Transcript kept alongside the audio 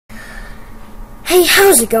Hey,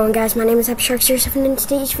 how's it going, guys? My name is HappyShark07, and in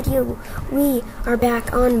today's video, we are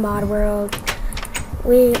back on Mod World.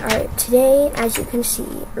 We are today, as you can see,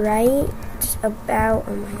 right about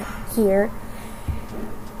here.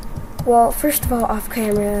 Well, first of all, off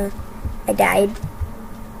camera, I died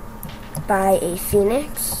by a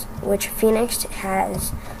phoenix, which phoenix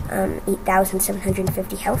has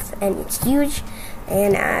 8,750 health, and it's huge.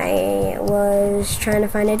 And I was trying to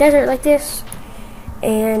find a desert like this,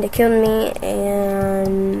 and it killed me,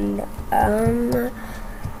 and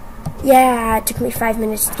yeah, it took me 5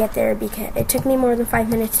 minutes to get there, because it took me more than 5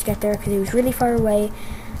 minutes to get there because it was really far away,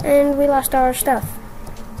 and we lost all our stuff.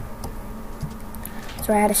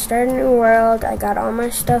 So I had to start a new world. I got all my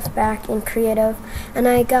stuff back in creative, and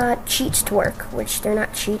I got cheats to work, which they're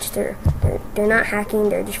not cheats, they're not hacking,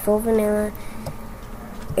 they're just full vanilla,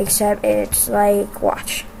 except it's like,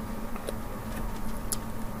 watch.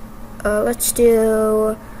 I'll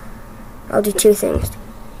do two things.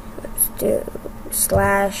 Let's do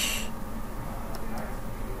slash.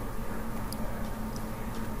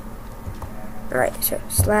 Alright, so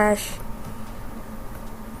slash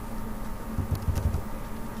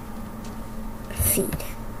feed.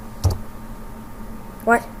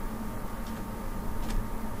 What?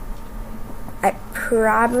 I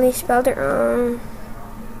probably spelled it wrong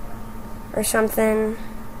or something.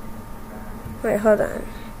 Wait, hold on.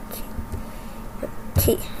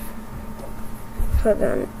 Hold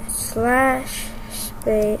on. Slash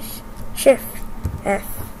space shift F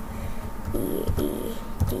E E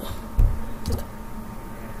D.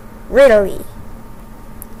 Readily.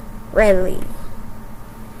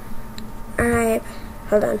 Alright,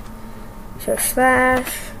 hold on. So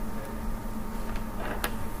slash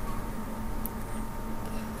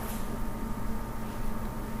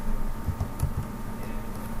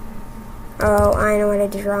oh, I know what I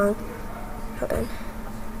did wrong. Hold on.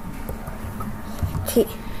 T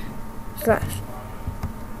slash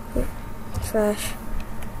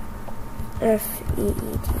F E E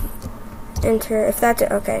D. Enter. If that's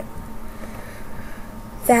it, okay.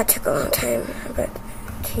 That took a long time, but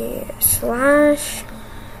T slash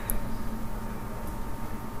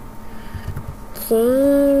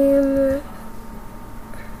game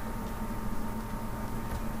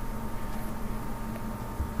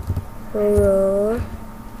rule.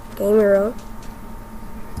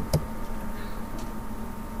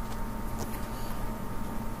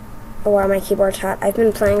 Oh wow, my keyboard's hot. I've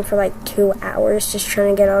been playing for like 2 hours just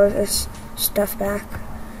trying to get all of this stuff back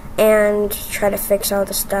and try to fix all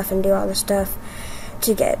the stuff and do all the stuff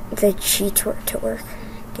to get the cheats to work.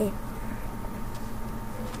 Okay.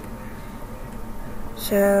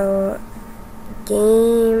 So,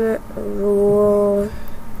 game rule.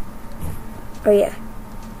 Oh yeah.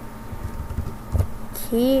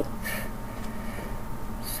 Keep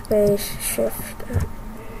space shift.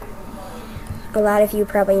 A lot of you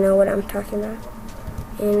probably know what I'm talking about.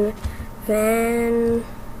 Inventory.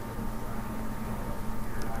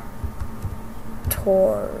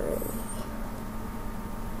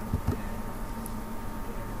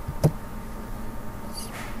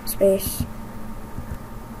 Space.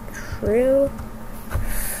 True.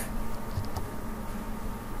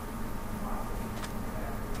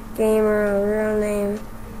 Gamer, real name,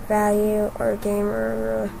 value, or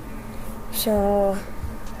gamer. So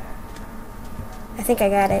I think I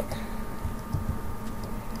got it.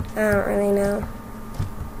 I don't really know.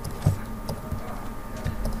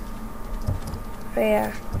 But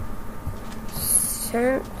yeah.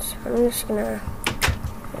 Since I'm just gonna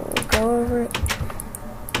go over it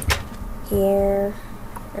here,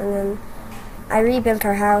 and then I rebuilt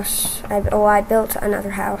our house. I built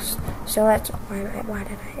another house. So let's. Why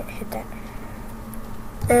did I hit that?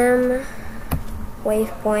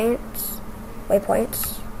 Waypoints.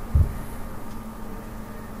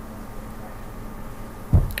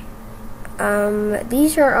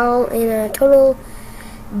 These are all in a total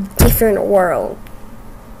different world.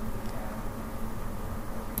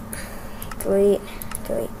 Delete.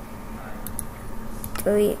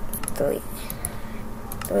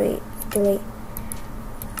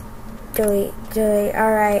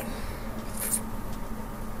 Alright.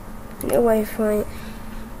 New waypoint.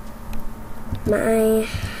 My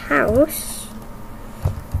house.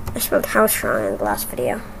 I spelled house wrong in the last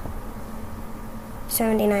video.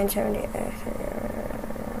 7970.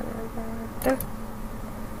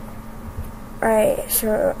 Alright,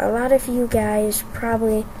 so a lot of you guys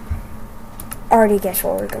probably already guess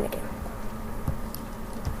what we're gonna do.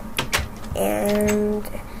 And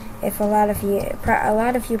if a lot of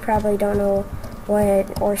you probably don't know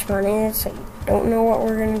what ore spawn is, so you don't know what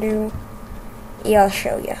we're gonna do, yeah, I'll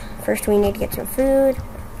show you. First we need to get some food.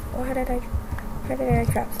 How did I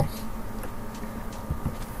drop this?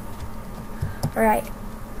 Alright.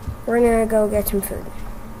 We're gonna go get some food.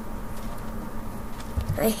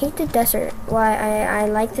 I hate the desert. Why I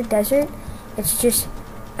like the desert, it's just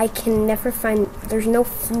I can never find, there's no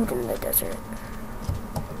food in the desert.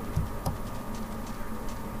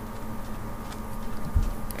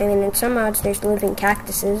 I mean, in some mods there's living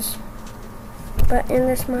cactuses, but in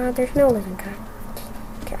this mod there's no living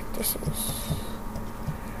cactuses.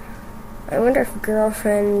 I wonder if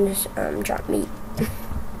girlfriends drop meat.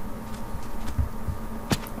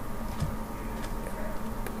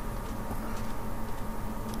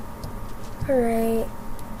 Alright.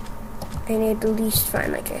 I need to at least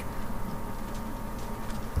find like a...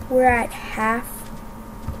 We're at half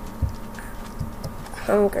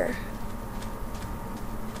hunger.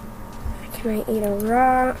 Can I eat a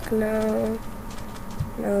rock? No.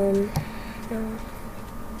 No. No.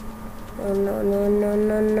 Oh, no, no, no,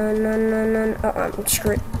 no, no, no, no, no. Oh, I'm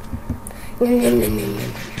screwed. No, no, no, no,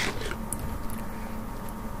 no.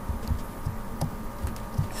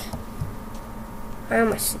 I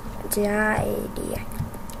almost died.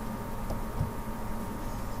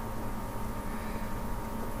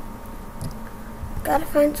 Gotta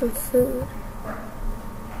find some food.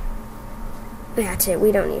 That's it,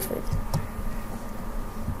 we don't need food.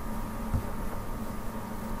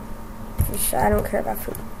 I don't care about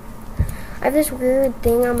food. I have this weird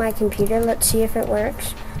thing on my computer, let's see if it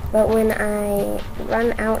works. But when I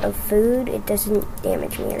run out of food, it doesn't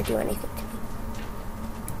damage me or do anything to me.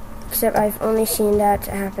 Except I've only seen that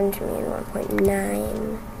happen to me in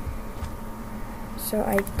 1.9. So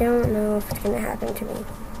I don't know if it's going to happen to me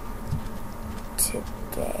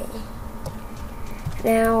today.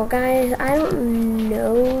 Now, guys, I don't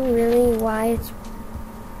know really why it's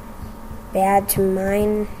bad to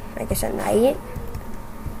mine, I guess, at night.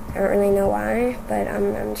 I don't really know why, but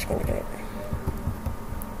I'm just going to do it.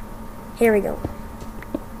 Here we go.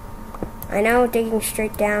 I know digging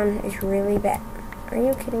straight down is really bad. Are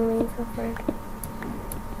you kidding me, girlfriend?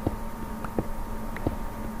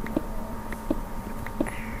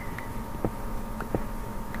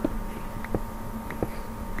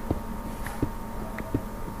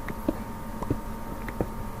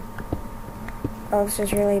 Oh, this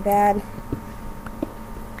is really bad.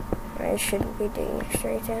 I shouldn't be digging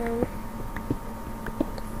straight down.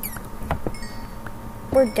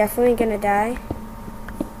 We're definitely gonna die.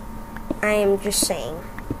 I am just saying.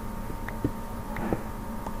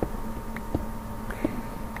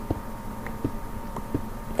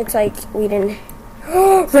 It's like we didn't...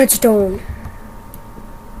 Redstone!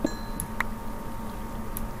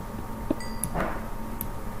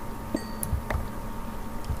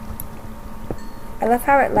 I love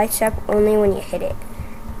how it lights up only when you hit it.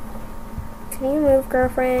 Can you move,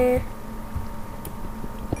 girlfriend?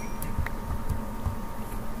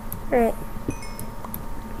 Alright.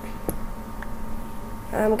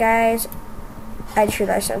 Guys, I just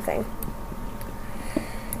realized something.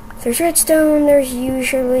 There's redstone, there's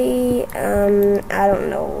usually, I don't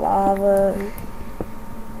know, lava.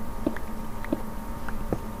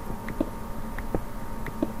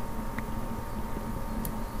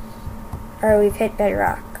 Or we've hit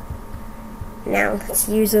bedrock. Now, let's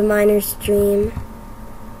use a miner's dream.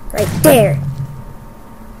 Right there!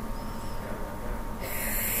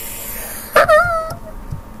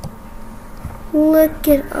 Look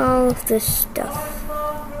at all of this stuff.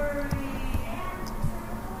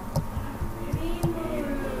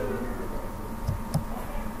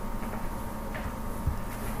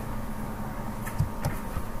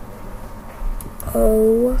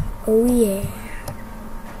 Oh yeah.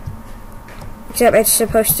 Except it's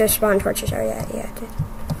supposed to spawn torches. Oh yeah, it did.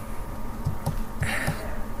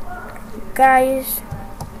 Guys,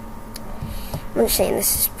 I'm just saying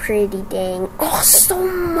this is pretty dang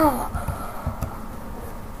awesome.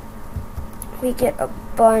 We get a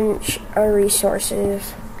bunch of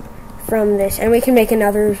resources from this, and we can make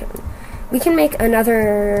another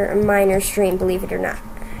miner's dream, believe it or not.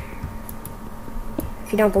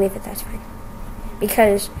 If you don't believe it, that's fine.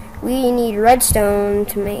 Because we need redstone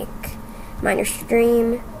to make miner's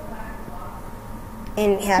dream,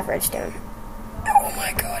 and we have redstone. Oh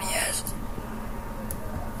my god, yes.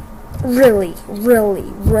 Really.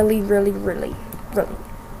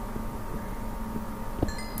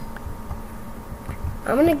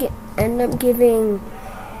 I'm gonna end up giving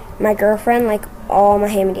my girlfriend like all my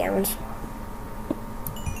hand-me-downs.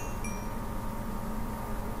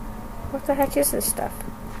 What the heck is this stuff?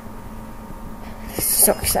 This is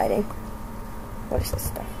so exciting. What is this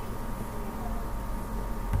stuff?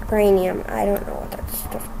 Uranium. I don't know what that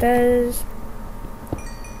stuff does.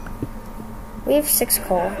 We have 6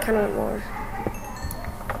 coal. I kind of want more.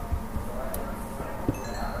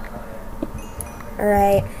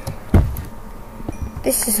 Alright.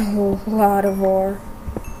 This is a lot of ore.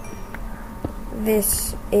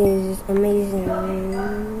 This is amazing.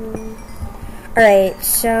 Alright,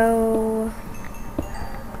 so...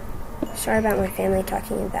 Sorry about my family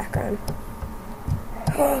talking in the background.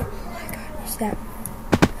 Oh my god, is that...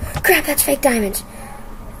 Crap, that's fake diamonds!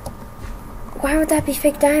 Why would that be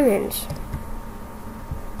fake diamonds?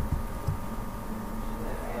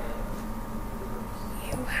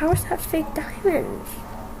 How is that fake diamonds?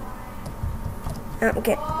 I don't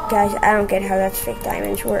get, guys, I don't get how that's fake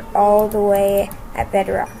diamonds. We're all the way at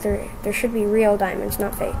bedrock. There should be real diamonds,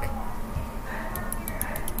 not fake.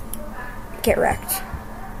 Get wrecked.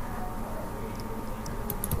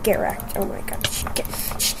 Get wrecked. Oh my god.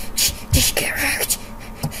 Just get wrecked.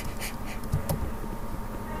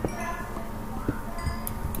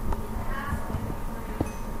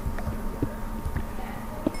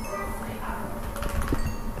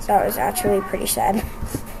 That was actually pretty sad.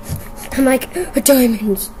 I'm like,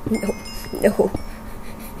 diamonds. No.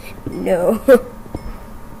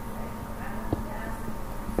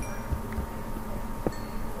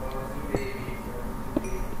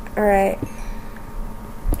 Alright.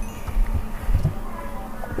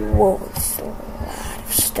 Whoa, it's a lot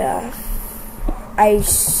of stuff. I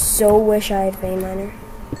so wish I had vein miner.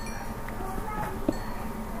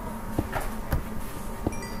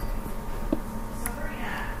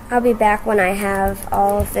 I'll be back when I have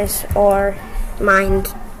all of this ore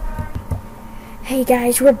mined. Hey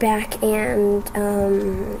guys, we're back, and,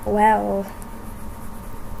 well,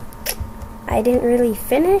 I didn't really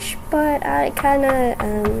finish, but I kinda,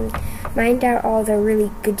 mined out all the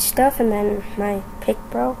really good stuff, and then my pick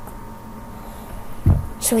broke.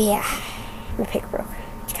 So yeah, my pick broke.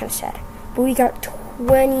 It's kinda sad. But we got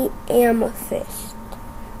 20 amethyst.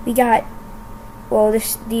 We got, well,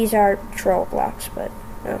 these are troll blocks, but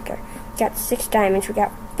I don't care. We got 6 diamonds. We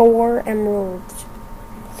got 4 emeralds.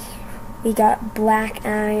 We got black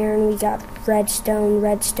iron. We got redstone,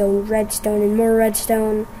 and more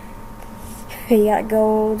redstone. We got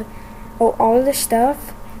gold. Oh, all of this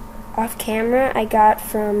stuff off camera I got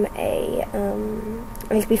from a,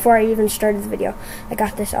 like before I even started the video, I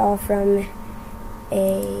got this all from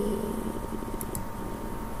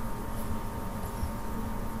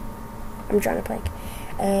I'm trying to blank.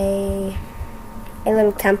 A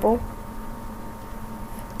little temple.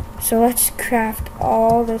 So let's craft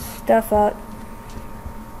all this stuff up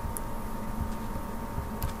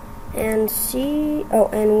and see. Oh,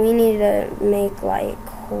 and we need to make like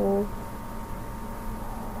coal.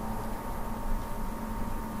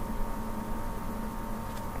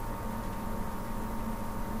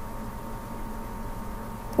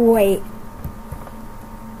 Wait.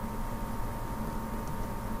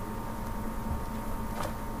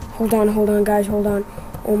 Hold on, guys, hold on.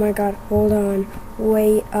 Oh my god, hold on.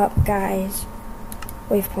 Way up, guys.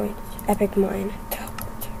 Waypoint. Epic mine.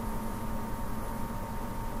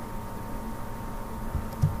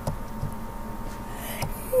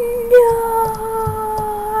 No!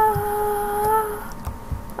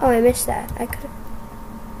 Oh, I missed that. I could have...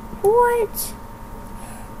 What?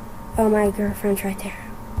 Oh, my girlfriend's right there.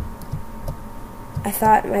 I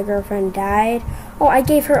thought my girlfriend died. Oh, I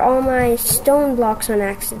gave her all my stone blocks on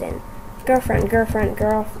accident. Girlfriend.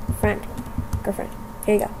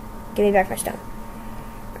 Here you go. Give me back my stone.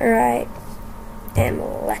 Alright. And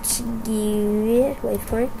let's do it.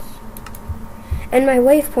 Waypoints. And my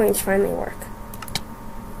waypoints finally work.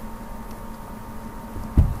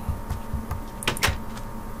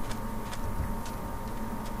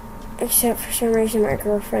 Except for some reason my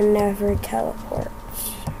girlfriend never teleports.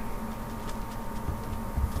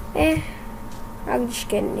 I'll just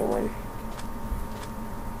get a new one.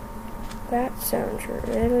 That sounds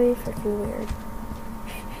really freaking weird.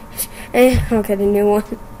 I'll get a new one.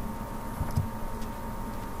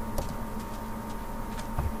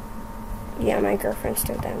 Yeah, my girlfriend's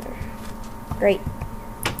still down there. Great.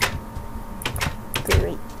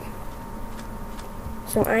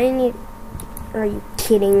 So I need... Are you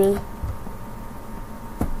kidding me?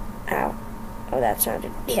 Ow. Oh, that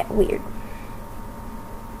sounded weird.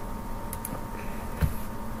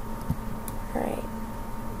 Alright.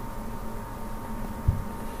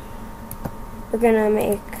 We're gonna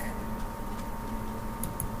make...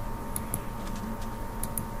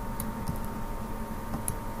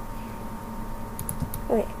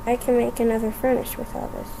 Wait, I can make another furnace with all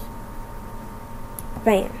this.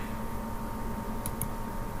 Bam.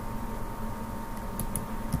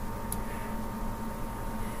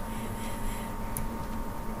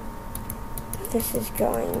 This is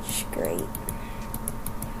going straight.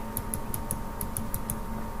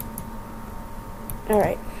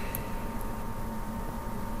 Alright.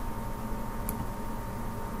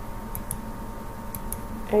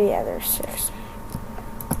 Oh yeah, there's 6.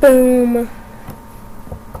 Boom.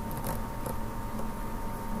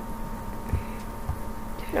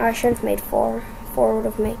 Oh, I should have made 4. 4 would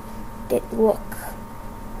have made it look.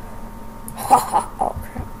 Oh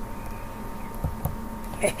crap.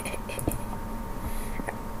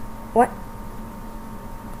 What?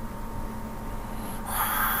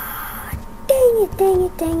 Dang it, dang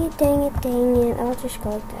it, dang it, dang it, dang it. I'll just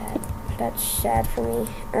go like that. That's sad for me.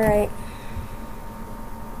 Alright.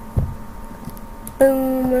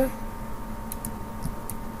 Boom.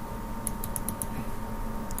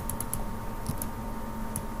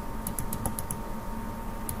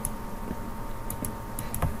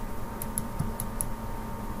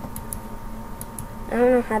 I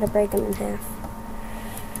don't know how to break them in half.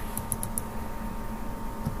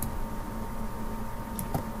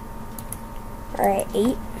 Alright,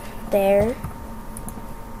 8 there.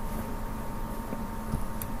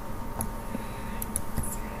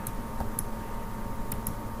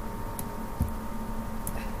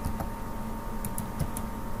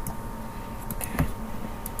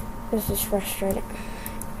 This is frustrating.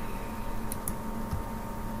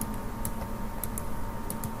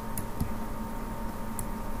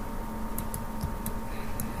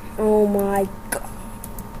 Oh my god.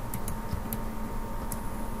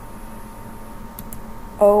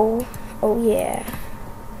 Oh yeah.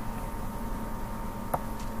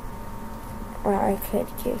 Or I could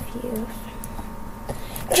give you.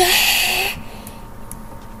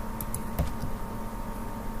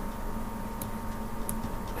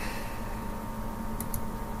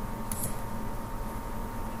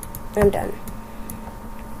 I'm done.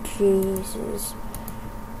 Jesus.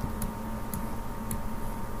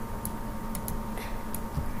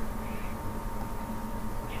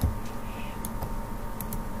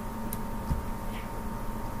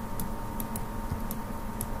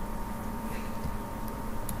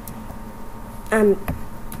 I'm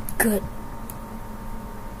good.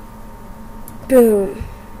 Boom.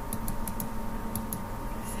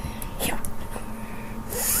 Yeah.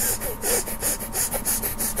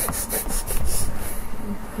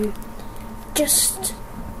 Just,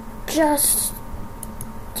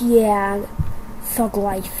 yeah, thug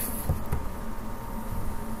life.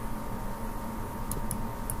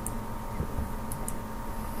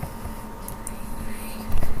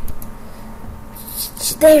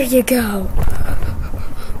 There you go.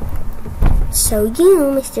 So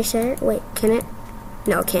you, Mr. Sir, wait, can it?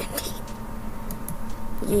 No, it can't.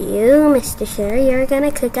 You, Mr. Sir, you're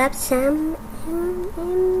gonna cook up some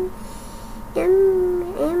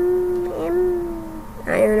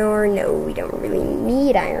iron ore. No, we don't really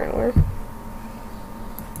need iron ore.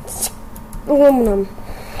 Aluminum.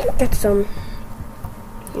 Get some.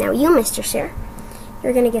 Now you, Mr. Sir,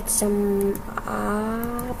 you're gonna get some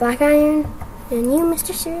black iron. And you,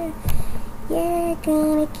 Mr. Sir, you're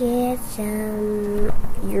gonna get some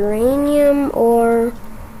uranium or,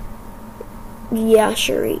 yeah,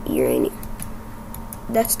 sure, uranium.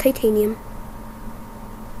 That's titanium.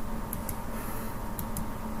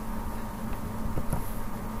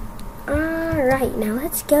 Alright, now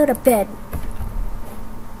let's go to bed.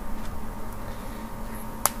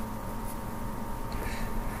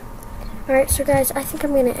 Alright, so guys, I think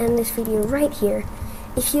I'm gonna end this video right here.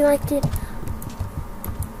 If you liked it,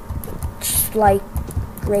 like,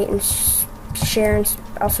 rate, and share, and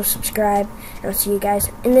also subscribe. And I'll see you guys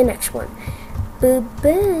in the next one.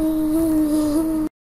 Bye-bye.